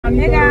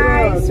Hey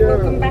guys,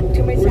 welcome back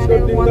to my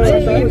channel once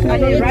again.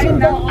 And right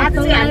now,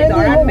 actually,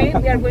 Dharan, we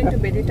are going to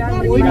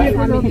Bhedetaar with my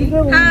family.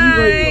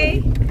 Hi!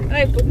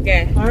 Hi, Pukke.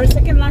 Our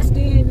second last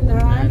day in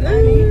Dharan.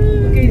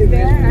 Pukke is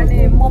there,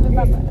 and Mommy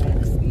Papa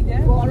is there.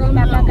 Mommy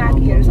Papa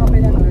Kaki here, so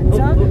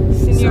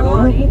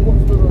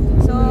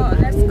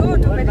let's go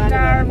to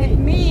Bhedetaar with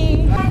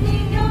me.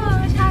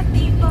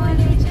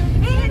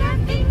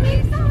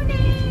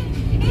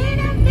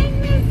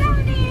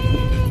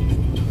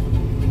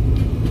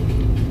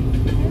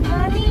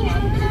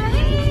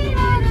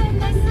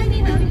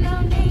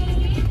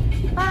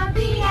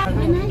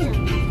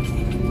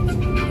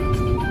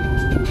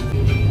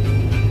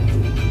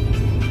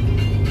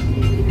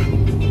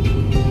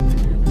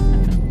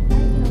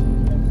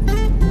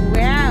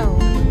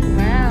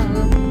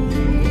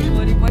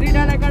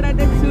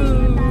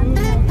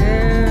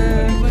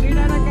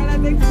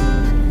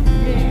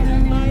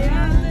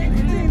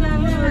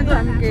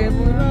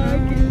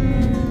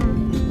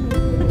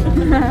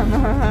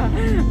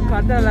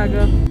 Kata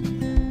lagu.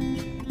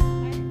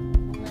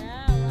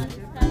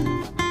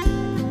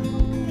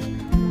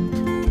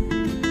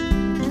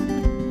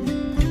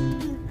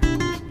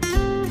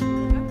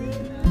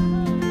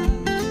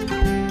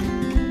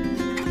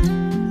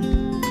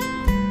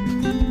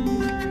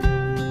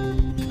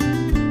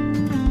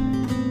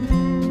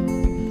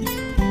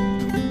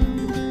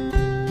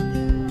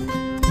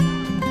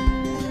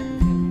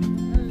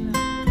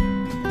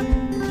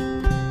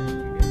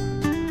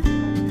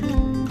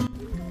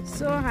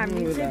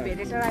 हामी चाहिँ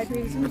भेडेटार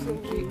आइपुगेको छौँ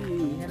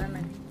हेर न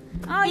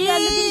you are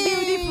looking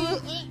beautiful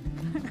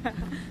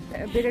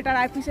Bhedetar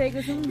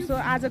आइपुगिसकेको छौँ so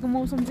आजको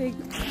मौसम चाहिँ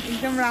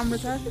एकदम राम्रो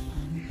छ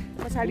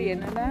पछाडि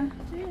हेर्नु ल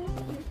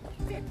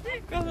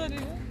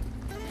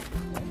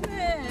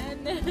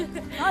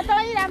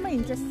तँलाई राम्रो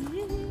हिँड्छस्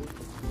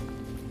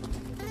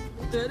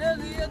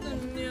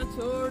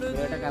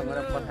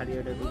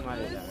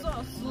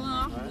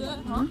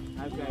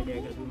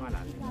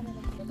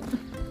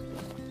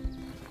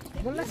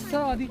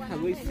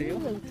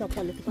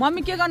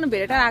मम्मी के गर्नु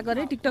भेडेटार आएको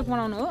अरे टिकटक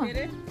बनाउनु हो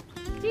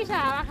अघि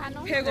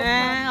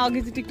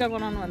चाहिँ टिकटक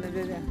बनाउनु भन्दै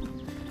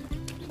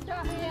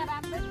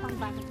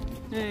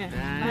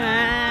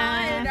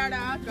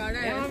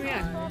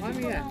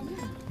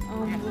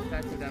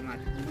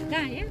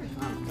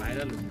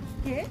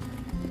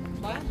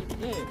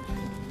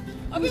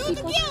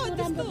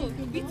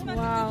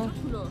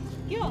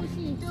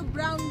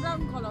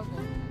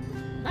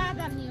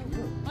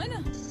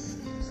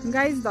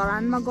गाइज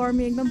धरानमा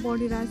गर्मी एकदम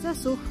बढिरहेछ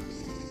सो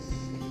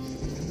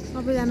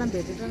सबैजना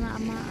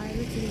भेटेटारमा आएर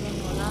चिल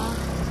गर्नु होला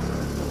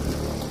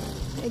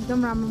एकदम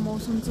राम्रो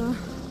मौसम छ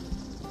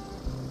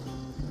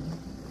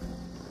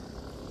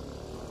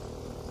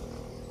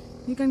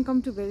you can come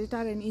to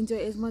Bhedetar and enjoy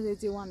as much as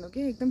you want हो कि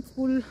एकदम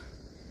फुल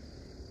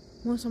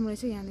मौसम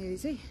रहेछ यहाँनिर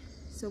चाहिँ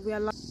so we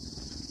are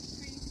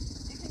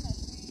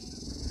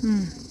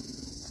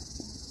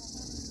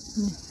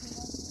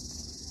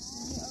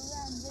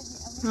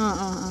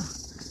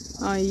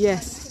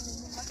yes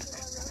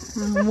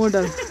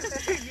model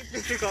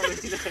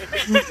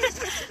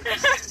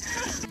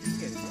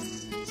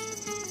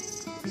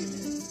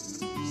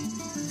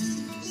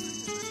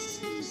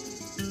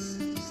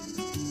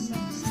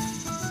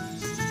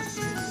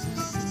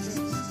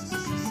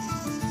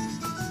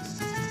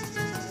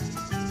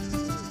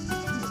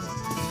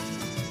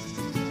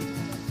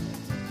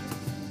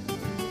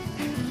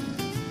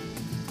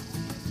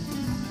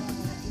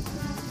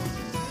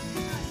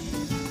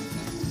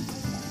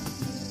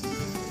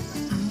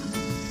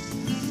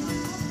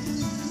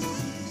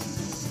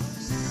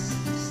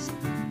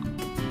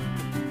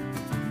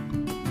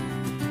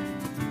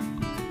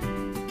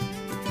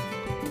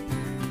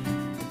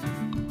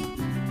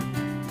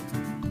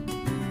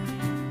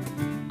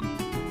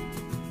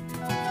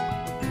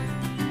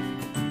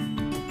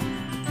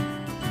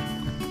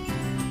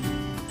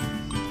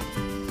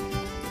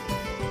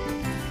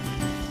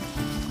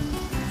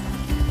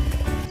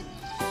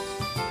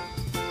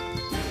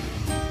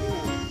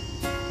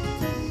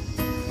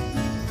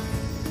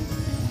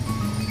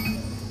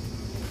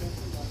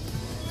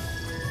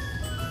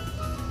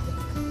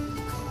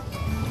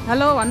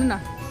Hello, Anna.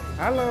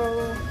 Hello.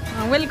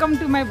 Welcome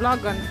to my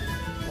vlog.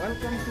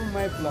 Welcome to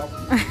my vlog.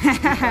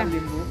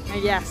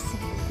 Yes.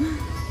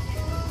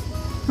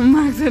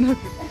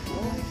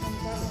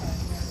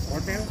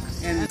 Hotel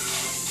and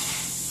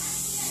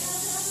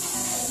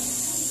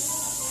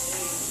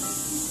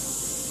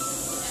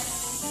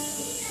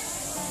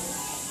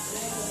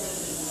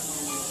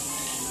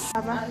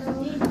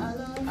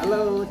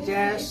hello,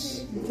 cheers.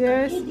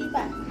 Cheers.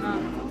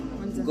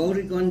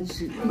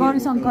 Gauri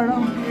Shankar.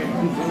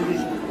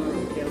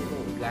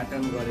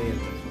 उद्घाटन गरे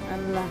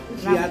अल्लाह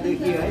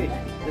चियादेखि है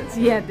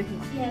चियादेखि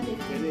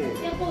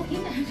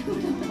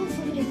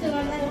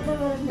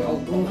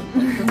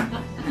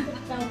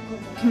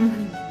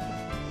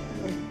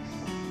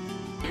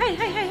हाय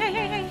हाय हाय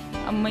हाय हाय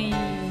अम्मै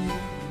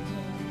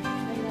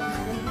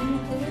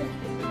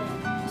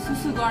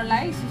सुसु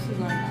गर्लाई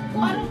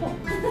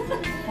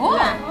हो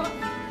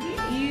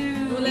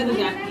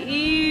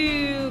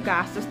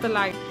घाँस जस्तो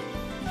लाग्यो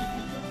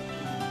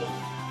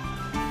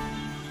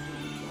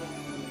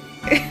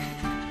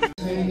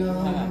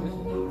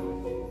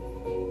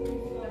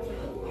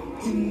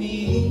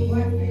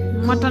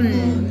मटन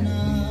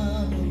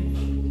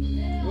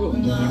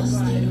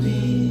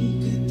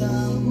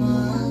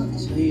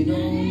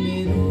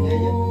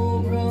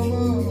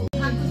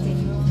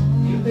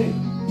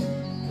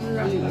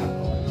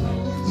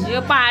यो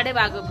पहाडे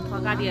भएको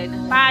थकाडी होइन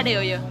पहाडे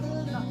हो यो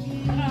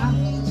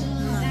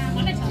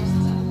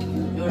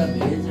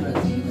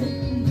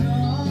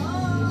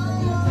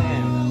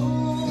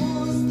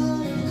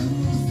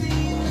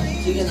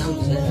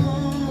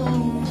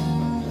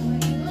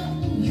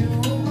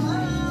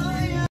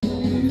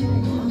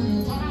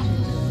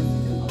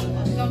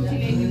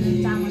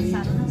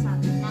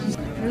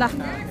ल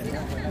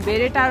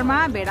भेडेटारमा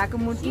भेडाको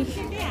मूर्ति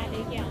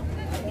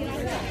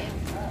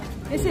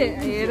यसै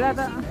हेर्दा त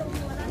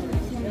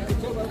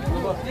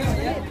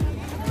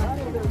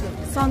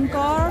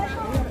शङ्कर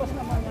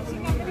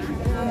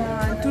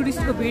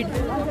टुरिस्टको भिड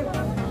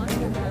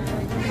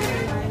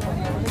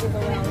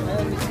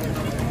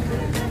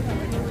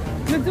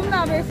जाउँ न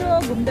अब यसो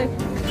घुम्दै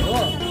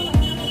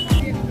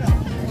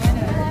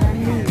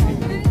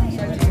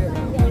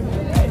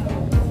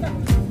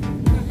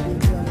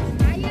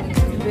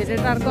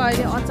भेडेटारको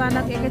अहिले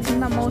अचानक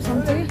एकैछिनमा मौसम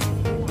चाहिँ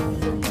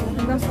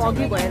एकदम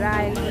फगी भएर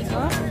आएको छ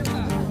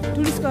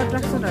टुरिस्टको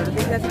एट्र्याक्सनहरू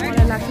देख्दा चाहिँ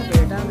मलाई लाग्छ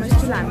भेडेटारमा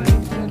स्टिल हामीले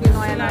के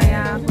नयाँ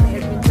नयाँ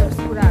एडभेन्चरस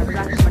कुराहरू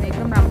राख्यो भने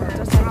एकदम राम्रो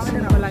हुन्छ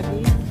साइन्सको लागि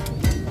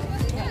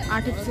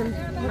आर्टिफिसियल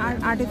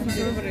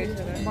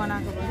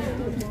बनाएको भने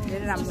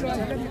धेरै राम्रो हुन्छ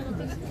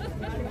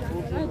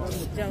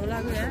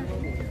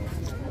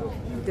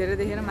धेरै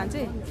देखेर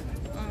मान्छे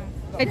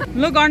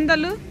लु गर्नु त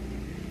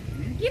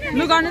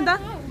लु गर्नु त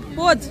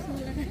पोज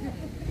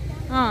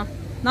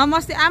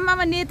नमस्ते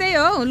आमामा नेतै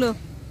हो लु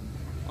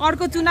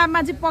अर्को चुनावमा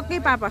चाहिँ पक्कै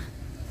पापा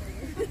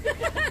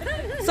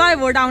 100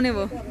 भोट आउने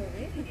भयो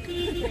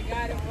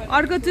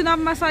अर्को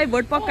चुनावमा 100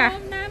 भोट पक्का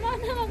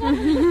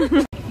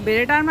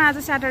भेडेटारमा आज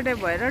स्याटरडे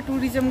भएर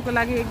टुरिज्मको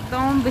लागि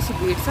एकदम बेसी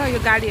भिड छ यो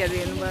गाडीहरू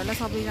हेर्नुभयो होला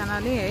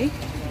सबैजनाले है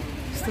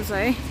यस्तो छ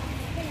है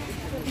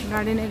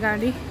गाडी नै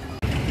गाडी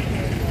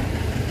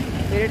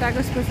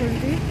भेडेटाको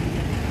स्पेसलिटी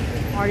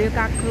हरियो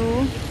काँक्रो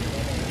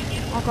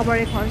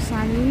अकबरे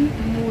खर्सानी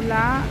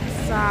मुला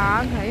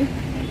साग है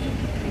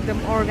एकदम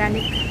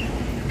अर्ग्यानिक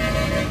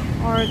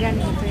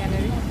हुन्छ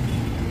यहाँनिर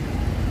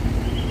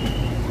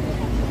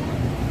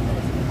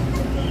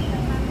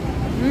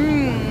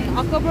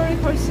अकबरे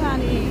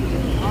खर्सानी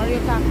हरियो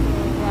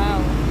काँक्रो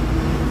wow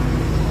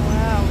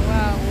wow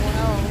wow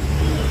wow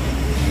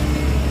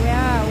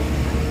wow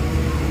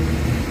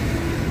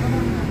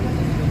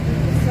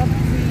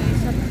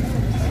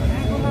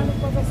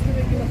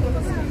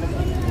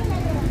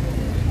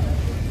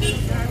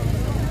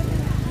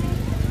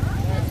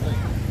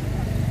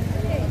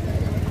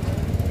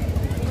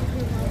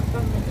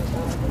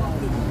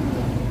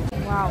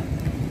wow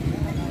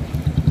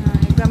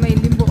एकदमै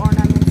लिम्बू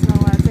अर्नामेन्ट्स छ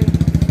वहाँ चाहिँ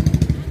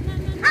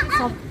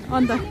सब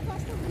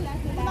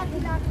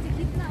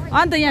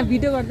अन्त यहाँ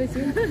भिडियो गर्दैछु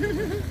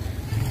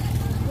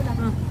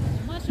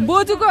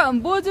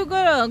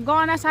बोजूको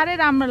गहना साह्रै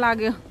राम्रो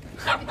लाग्यो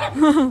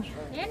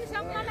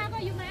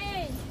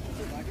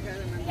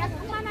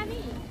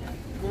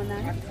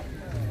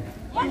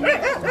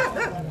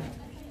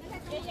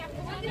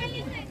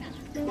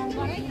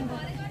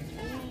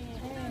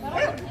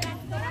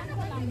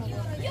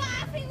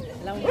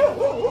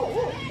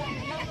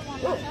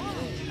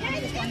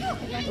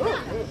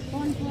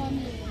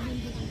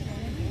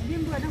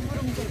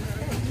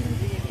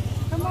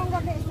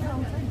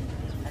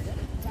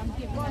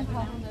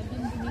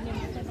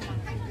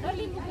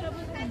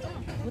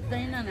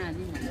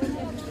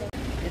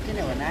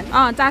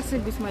अँ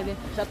 420 मैले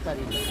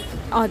 70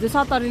 हजुर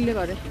 70ले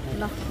गरेँ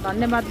ल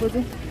धन्यवाद बोजू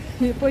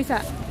पैसा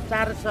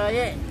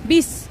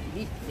 420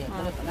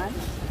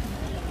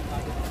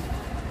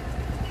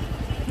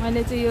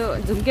 मैले चाहिँ यो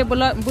झुम्के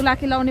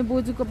बुलाकी लाउने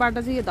बोजूकोबाट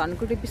चाहिँ यो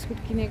धनकुटे बिस्कुट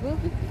किनेको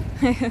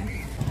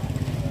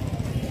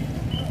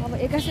अब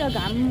एक्कासी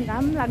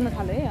घाम लाग्न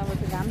थाल्यो है अब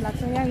त्यो घाम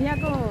लाग्छ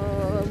यहाँको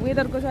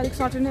वेदरको चाहिँ अलिक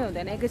सर्टेनै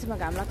हुँदैन एकैछिनमा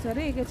घाम लाग्छ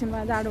अरे एकैछिनमा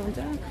जाडो हुन्छ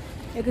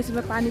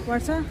एकैछिनमा पानी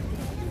पर्छ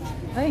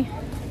है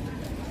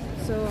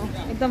सो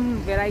एकदम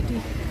भेराइटी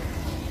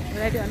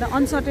भन्दा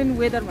अनसर्टेन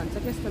वेदर भन्छ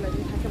त्यस्तो लागि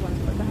ठ्याक्कै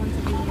भन्नुपर्दा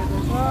अनसर्टेन वेदर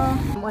छ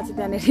म चाहिँ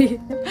त्यहाँनिर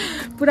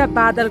पुरा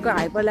बादलको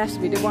हाइपरल्याप्स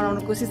भिडियो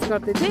बनाउनु कोसिस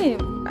गर्दै थिएँ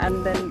एन्ड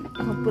देन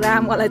पुरा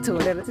मलाई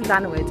छोडेर चाहिँ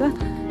जानुभएछ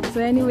सो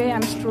एनिवे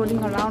आइम स्ट्रोलिङ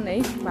अराउन्ड है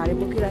भारी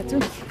बोकिरहेको छु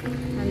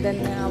एन्ड देन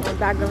अब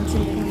ब्याकग्राउन्ड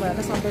सिन देख्नुभयो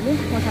होला सबैले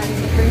पछाडि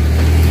चाहिँ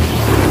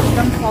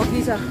एकदम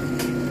फगी छ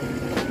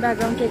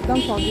ब्याकग्राउन्ड चाहिँ एकदम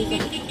फगी छ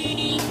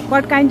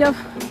बट काइन्ड अफ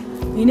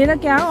हिँडेर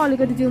क्या हो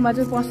अलिकति जिउमा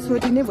चाहिँ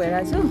पस्छोटी नै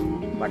भइरहेको छु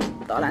बट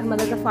धरानमा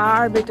चाहिँ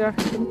फार बेटर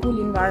एकदम कुल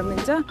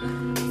इन्भाइरोमेन्ट छ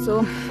सो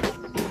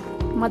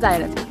मजा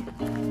आइरहेको छ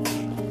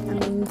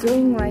आइम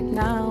इन्जोइङ राइट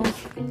नाउ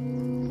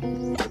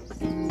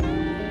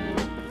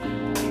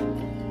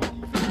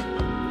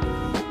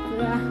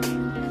पुरा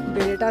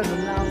भेडेटार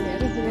घुम्न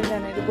आउनेहरू पुरै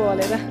त्यहाँनिर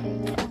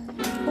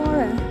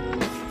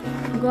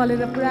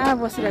गलेर पुरा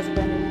बसिरहेको छु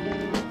त्यहाँनिर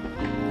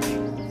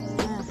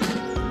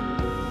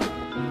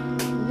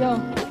यो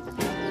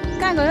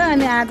कहाँ गयो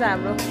अनि आज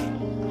हाम्रो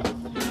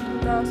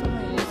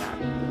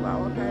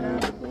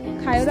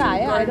खाएर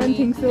आयो आई डोन्ट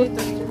थिङ्क सो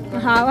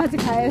हावा चाहिँ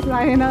खाए जस्तो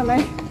लागेन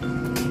मलाई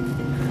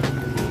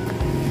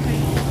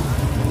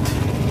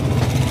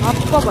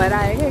हप्प भएर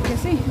आयो क्या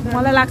एकैछिन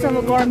मलाई लाग्छ अब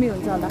गर्मी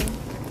हुन्छ होला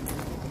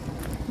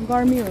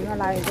गर्मी हुन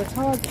लागेको छ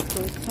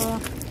जस्तो छ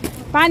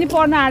पानी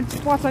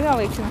पर्छ क्या अब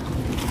एकछिन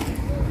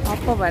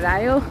हप्प भएर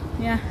आयो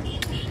यहाँ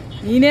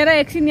हिँडेर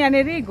एकछिन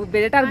यहाँनिर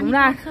भेडेटार घुम्न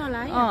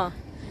आएको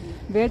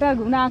भेडेटार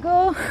घुम्न आएको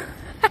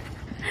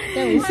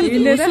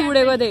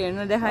उडेको त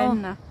हेर्नु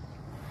देखाएन न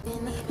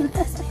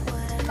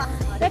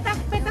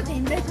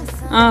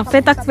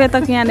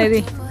पेतक यहाँनिर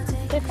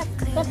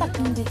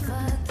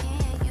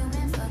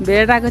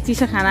भेडेटारको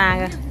चिसो खाना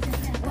आएको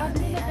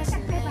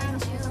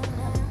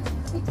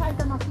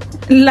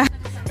ल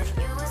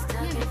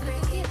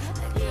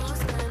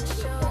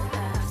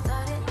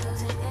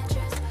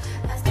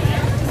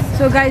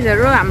सो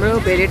गाइजहरू हाम्रो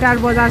भेडेटार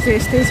बजार चाहिँ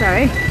यस्तै छ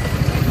है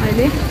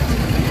अहिले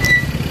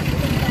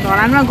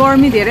धरानमा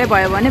गर्मी धेरै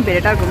भयो भने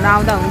भेडेटार घुम्न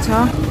आउँदा हुन्छ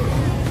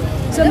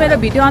सो मेरो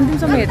भिडियो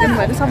अन्तिमसम्म हेरिदिनु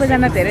भयो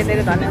सबैजना धेरै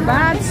धेरै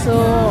धन्यवाद so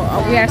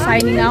we are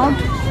shining out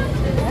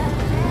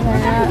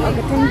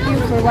okay, thank you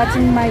for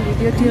watching my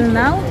video till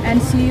now and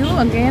see you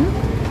again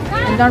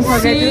and don't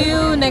forget see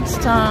you next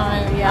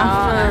time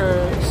after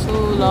so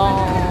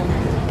long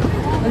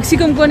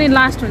Sikumko ni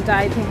last huncha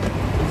I think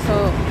so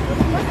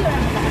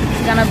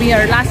it's gonna be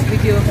our last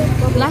video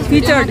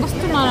featured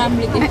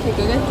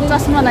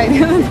chasma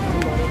laidiyo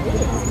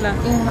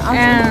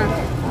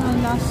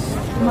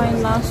my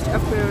last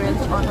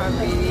appearance on our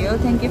video.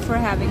 Thank you for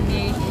having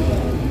me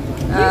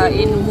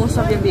in most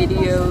of your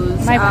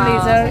videos. My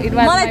pleasure. It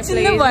was my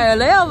pleasure.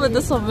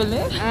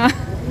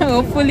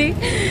 Hopefully.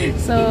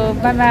 So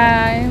bye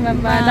bye.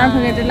 Don't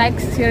forget to like,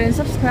 share, and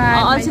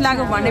subscribe. Also like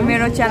a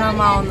channel.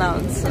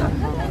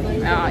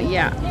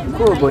 Yeah.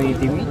 Cool boy,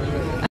 Timmy.